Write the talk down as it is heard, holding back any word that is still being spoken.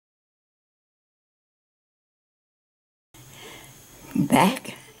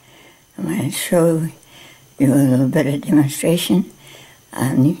back. I'm going to show you a little bit of demonstration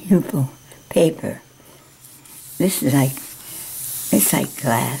on the UPO paper. This is it's like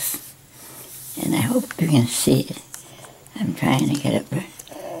glass, and I hope you can see it. I'm trying to get it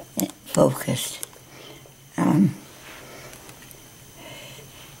focused.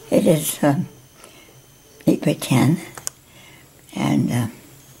 It is 8 by 10, and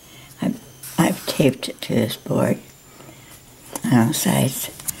I've taped it to this board on all sides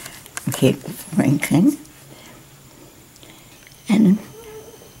to keep it from wrinkling. And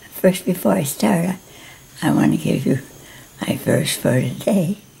first, before I start, I want to give you my verse for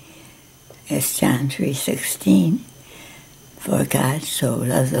today. It's John 3:16. For God so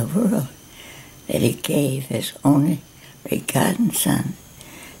loved the world that he gave his only begotten Son,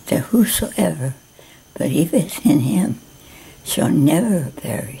 that whosoever believeth in him shall never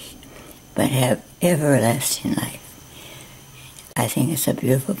perish, but have everlasting life. I think it's a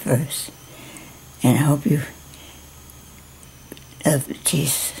beautiful verse, and I hope you love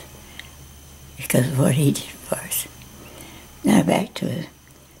Jesus because of what he did for us. Now back to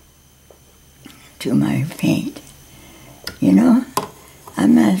my paint. You know,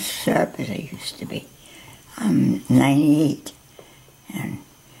 I'm not as sharp as I used to be. I'm 98, and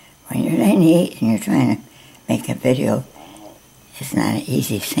when you're 98 and you're trying to make a video, it's not an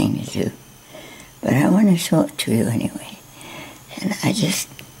easy thing to do. But I want to show it to you anyway. And I just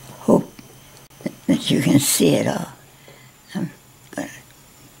hope that you can see it all.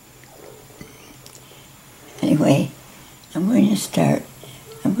 Anyway, I'm going to start.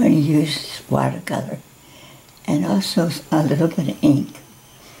 I'm going to use watercolor and also a little bit of ink.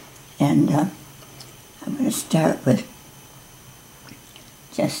 And I'm going to start with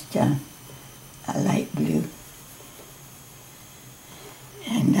just a light blue.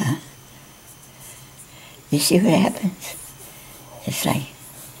 And you see what happens? It's like,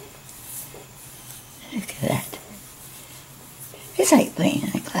 look at that. It's like playing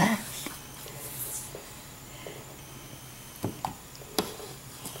in a class.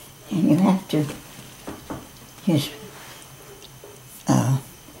 And you have to use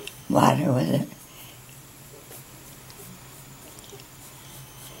water with it.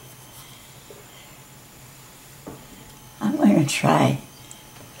 I'm going to try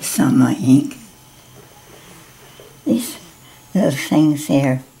some of my ink. These little things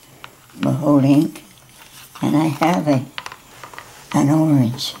here will hold ink, and I have an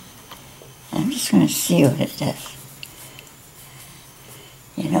orange. I'm just going to see what it does.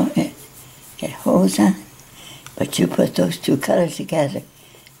 You know, it holds on, but you put those two colors together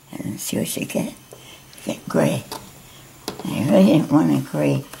and see what you get. You get gray. And I really didn't want a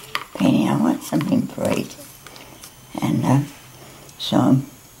gray painting. I want something bright. And so I'm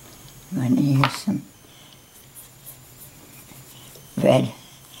going to use some red.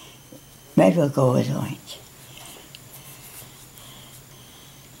 Red will go with orange.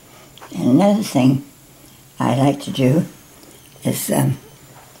 And another thing I like to do is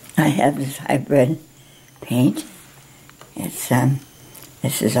I have this hybrid paint. It's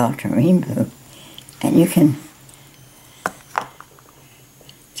this is ultramarine blue, and you can.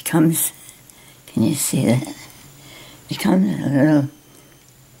 It comes. Can you see that? It comes in a little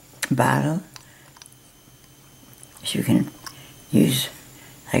bottle that you can use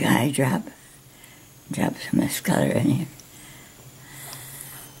like an eye drop. Drop some of this color in here.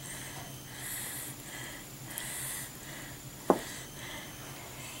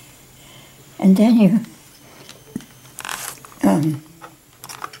 And then you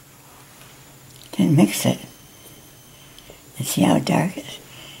can mix it and see how dark it is.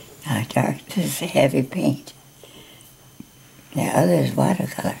 How dark. This is a heavy paint. The other is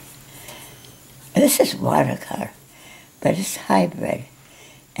watercolor. This is watercolor, but it's hybrid,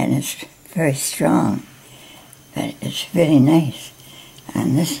 and it's very strong, but it's really nice.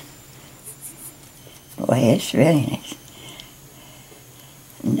 And this, boy, it's really nice.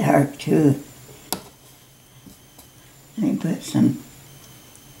 And dark too. Let me put some,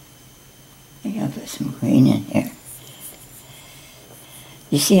 I think I'll put some green in here.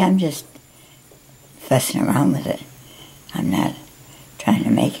 You see, I'm just fussing around with it. I'm not trying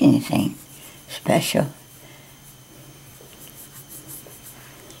to make anything special.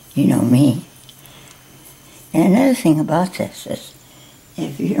 You know me. And another thing about this is,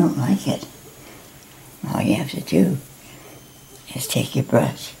 if you don't like it, all you have to do is take your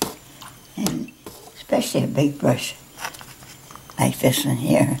brush, and especially a big brush like this one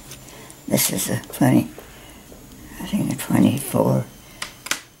here. This is a 20, I think a 24.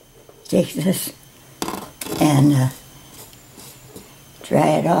 Take this and dry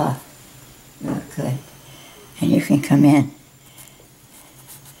it off real good. And you can come in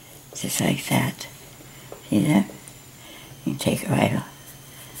just like that. See that? You take it right off.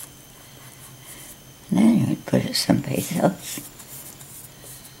 And then you would put it someplace else.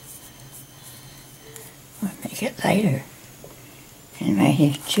 Or make it lighter. And right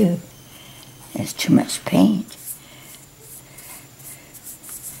here too, there's too much paint.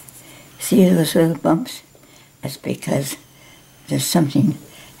 See those little bumps? That's because there's something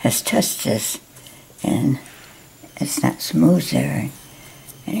has touched this and it's not smooth there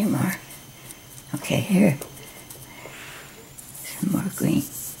anymore. Okay, here, some more green.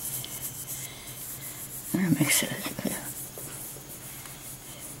 I'm gonna mix it a little bit.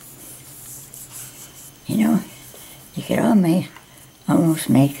 You know, you could almost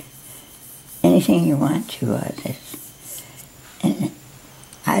make anything you want to out of this. And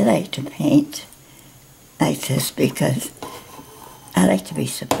I like to paint like this because I like to be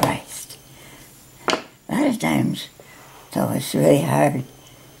surprised. A lot of times, though, it's really hard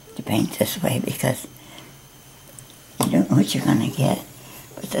to paint this way because you don't know what you're going to get.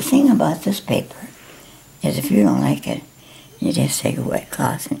 But the thing about this paper is if you don't like it, you just take a wet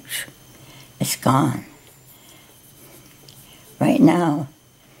cloth and it's gone. Right now,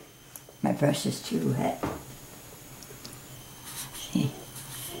 my brush is too wet. See,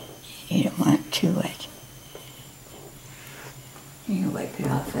 you don't want it too wet. You wipe it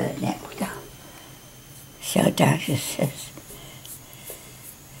off with a neck towel. See how dark this is?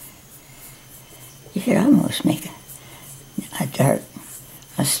 You could almost make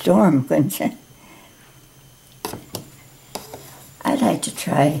a storm, couldn't you? I'd like to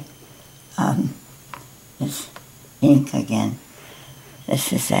try this ink again.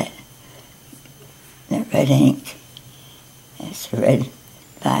 This is that red ink. It's a red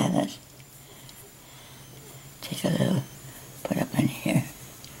violet. Take a little, put up in here.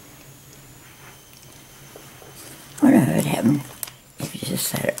 Whatever would happen if you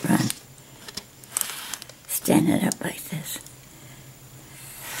just let it run. Stand it up like this.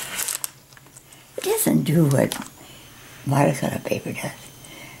 It doesn't do what watercolor paper does.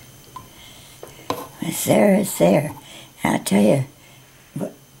 When it's there, it's there. And I'll tell you,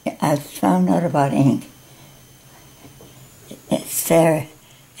 what I've found out about ink. It's there,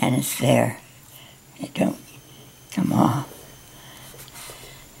 and it's there. It don't come off.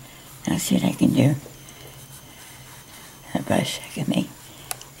 Now see what I can do. A brush, I can make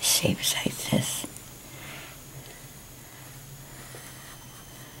shapes like this.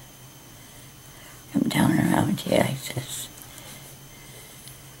 Come down around here like this.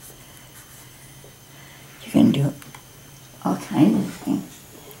 You can do all kinds of things.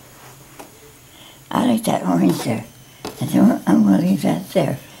 I like that orange there. I'm going to leave that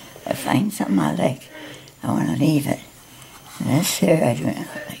there. If I find something I like, I want to leave it. And this here I do not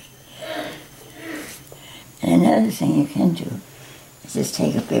like. And another thing you can do is just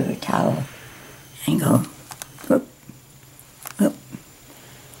take a paper towel and go, whoop, whoop.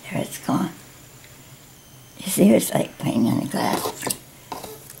 There it's gone. You see, it's like painting on the glass.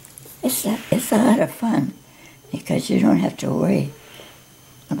 It's a lot of fun because you don't have to worry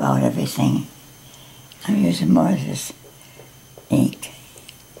about everything. I'm using more of this ink.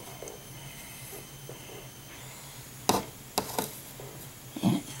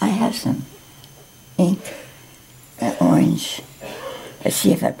 And I have some ink, orange. Let's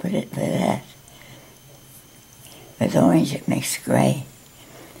see if I put it with that. With orange it makes gray.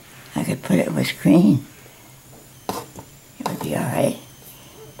 I could put it with green. It would be alright.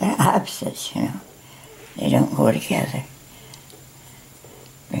 They're opposites, you know. They don't go together.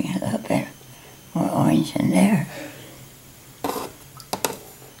 Bring a little bit more orange in there.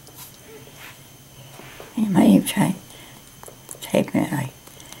 You might even try taping it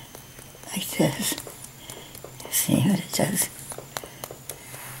like this. See what it does.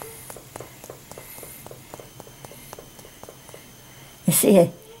 You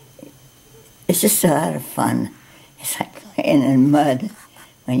see, it's just a lot of fun. It's like playing in mud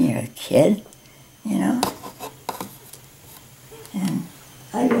when you're a kid, you know. And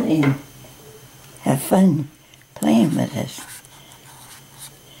I really have fun playing with this.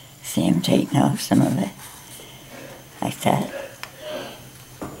 See, I'm taking off some of it, like that.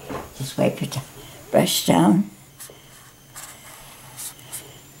 Just wipe your brush down.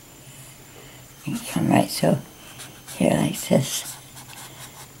 You can come right so here like this.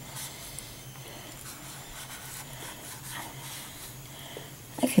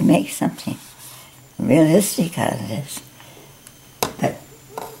 I could make something realistic out of this. But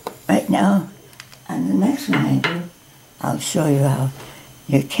right now, on the next one I do, I'll show you how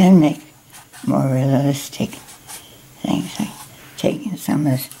you can make more realistic things, like taking some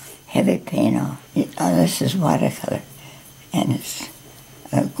of this heavy paint off. This is watercolor, and it's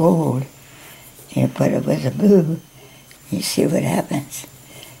gold, you put it with a blue, you see what happens.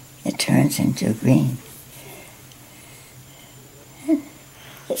 It turns into green.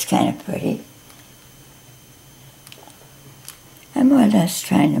 It's kind of pretty. I'm more or less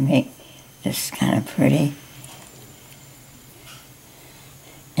trying to make this kind of pretty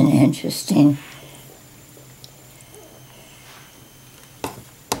and interesting.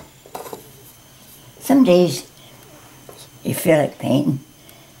 Some days you feel like painting,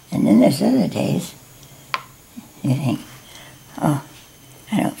 and then there's other days you think, oh,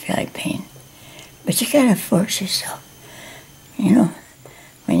 I don't feel like painting. But you gotta force yourself. You know,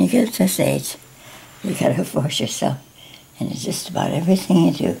 when you get to this age, you gotta force yourself into just about everything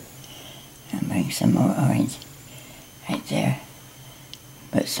you do. I'll bring some more orange right there.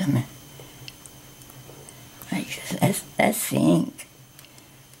 Put some, like this. That's the ink.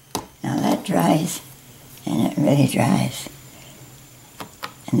 Now that dries, and it really dries.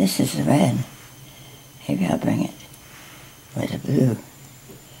 And this is the red. Maybe I'll bring it with the blue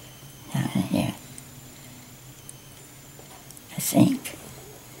down in here. That's ink.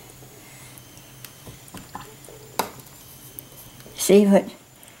 See what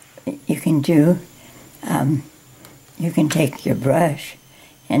you can do? You can take your brush,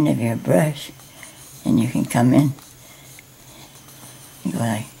 end of your brush, and you can come in and go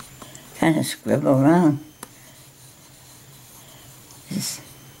like, kind of scribble around. Just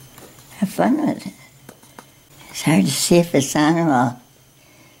have fun with it. It's hard to see if it's on or off.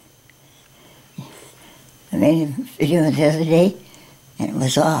 I made a video the other day, and it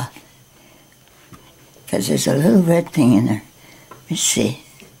was off. Because there's a little red thing in there. Let's see.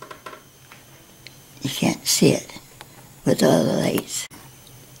 You can't see it with all the lights.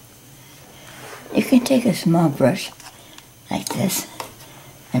 You can take a small brush like this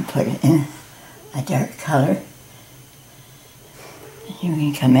and put it in a dark color. And you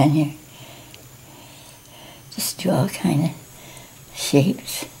can come in here, just do all kind of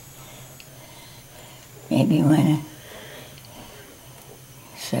shapes. Maybe you want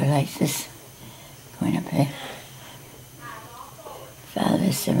to sort of like this, going up there. Follow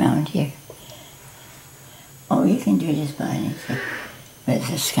this around here. Oh, you can do just about anything with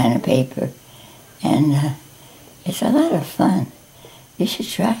this kind of paper. And it's a lot of fun. You should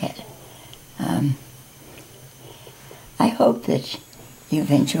try it. I hope that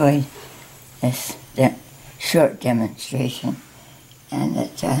you've enjoyed this short demonstration and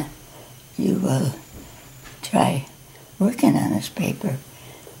that you will try working on this paper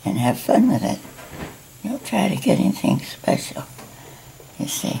and have fun with it. You'll try to get anything special. You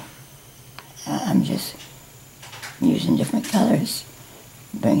see, I'm just using different colors,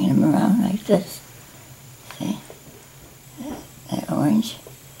 bringing them around like this. See, that orange,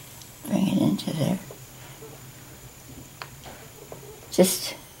 bring it into there.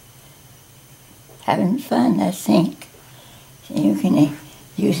 Just having fun, that's ink. So you can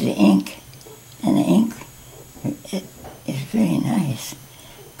use the ink, and the ink, it is very nice.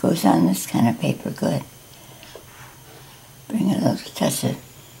 Goes on this kind of paper good. Bring a little touch of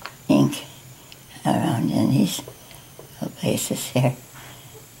ink around in these little places here.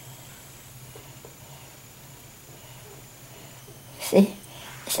 See,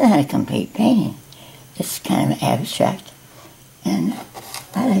 it's not a complete painting. It's kind of abstract. And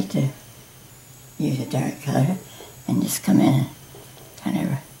I like to use a dark color and just come in and kind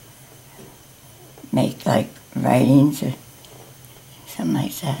of make like writings or something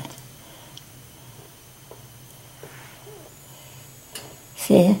like that.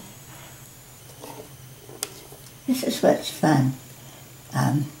 See, this is what's fun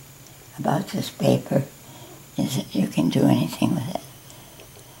about this paper, is that you can do anything with it.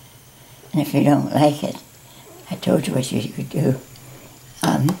 And if you don't like it, I told you what you could do.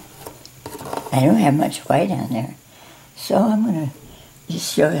 I don't have much white on there, so I'm going to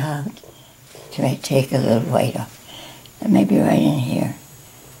just show you how to take a little white off. And maybe right in here.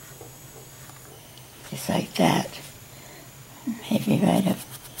 Just like that. Maybe right up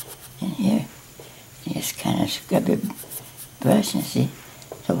in here. You just kind of scrub your brush and see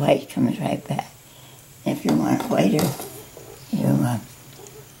the white comes right back. If you want it whiter, you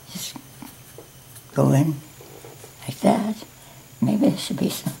just go in like that. Maybe there should be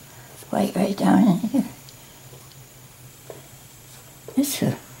some white right down in here. It's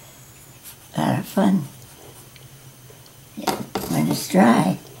a lot of fun. Yeah, when it's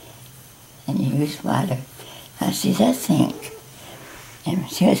dry and you use water. Now see, that's ink. And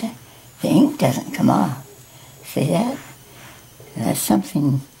see, the ink doesn't come off. See that? That's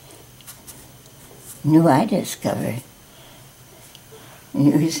something new I discovered.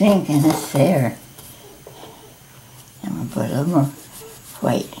 You use ink and it's there. I'm going to put a little more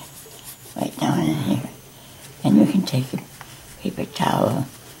white down in here. And you can take a paper towel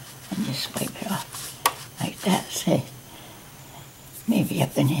and just wipe it off like that. Say, maybe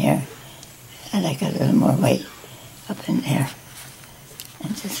up in here. I like a little more white up in there.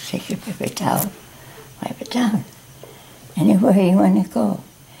 And just take your paper towel, wipe it down. Anywhere you want to go.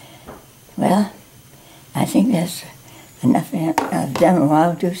 Well, I think that's enough of demo.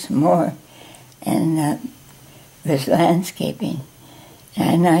 I'll do some more. And with landscaping.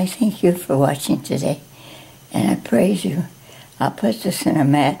 And I thank you for watching today. And I praise you. I'll put this in a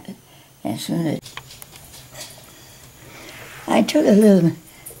mat as soon as I took a little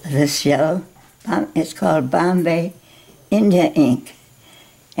of this yellow. It's called Bombay India ink.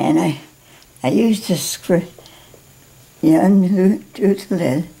 And I used this for, you undo the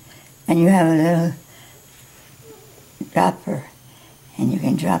lid, and you have a little dropper, and you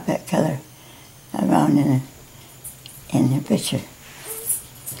can drop that color around in the picture.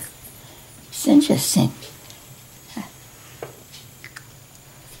 It's interesting.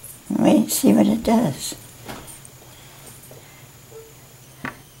 Wait and see what it does.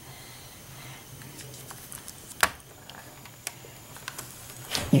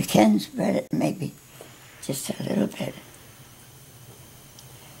 You can spread it maybe just a little bit.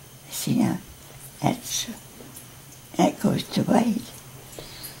 See now, that goes to white.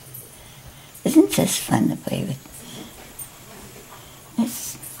 Isn't this fun to play with?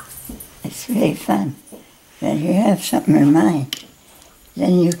 It's really fun. But if you have something in mind,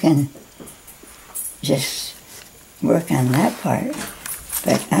 then you can just work on that part.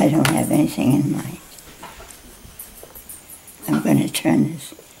 But I don't have anything in mind. I'm going to turn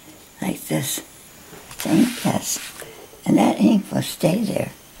this like this. Ink, yes. And that ink will stay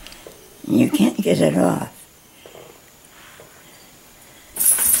there. And you can't get it off.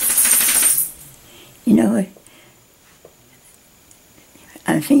 You know what?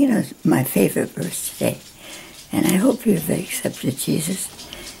 I'm thinking of my favorite verse today. And I hope you've accepted Jesus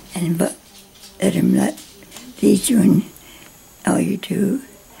and let him lead you in all you do.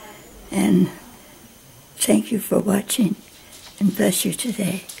 And thank you for watching, and bless you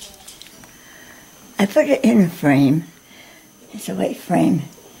today. I put it in a frame. It's a white frame.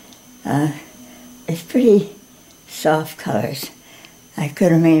 It's pretty soft colors. I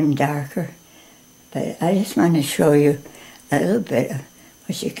could have made them darker, but I just want to show you a little bit of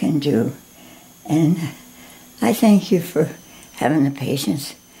what you can do. And I thank you for having the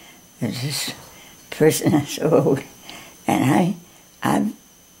patience with this person that's so old. And I'm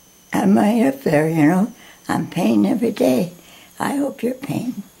right up there, you know. I'm paying every day. I hope you're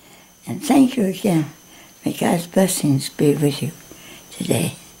paying. And thank you again. May God's blessings be with you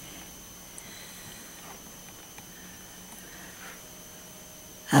today.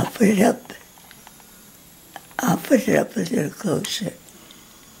 I'll put it up a little closer.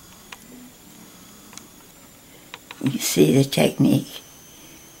 You see the technique.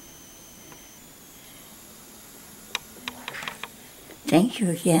 Thank you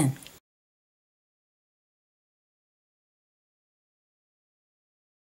again.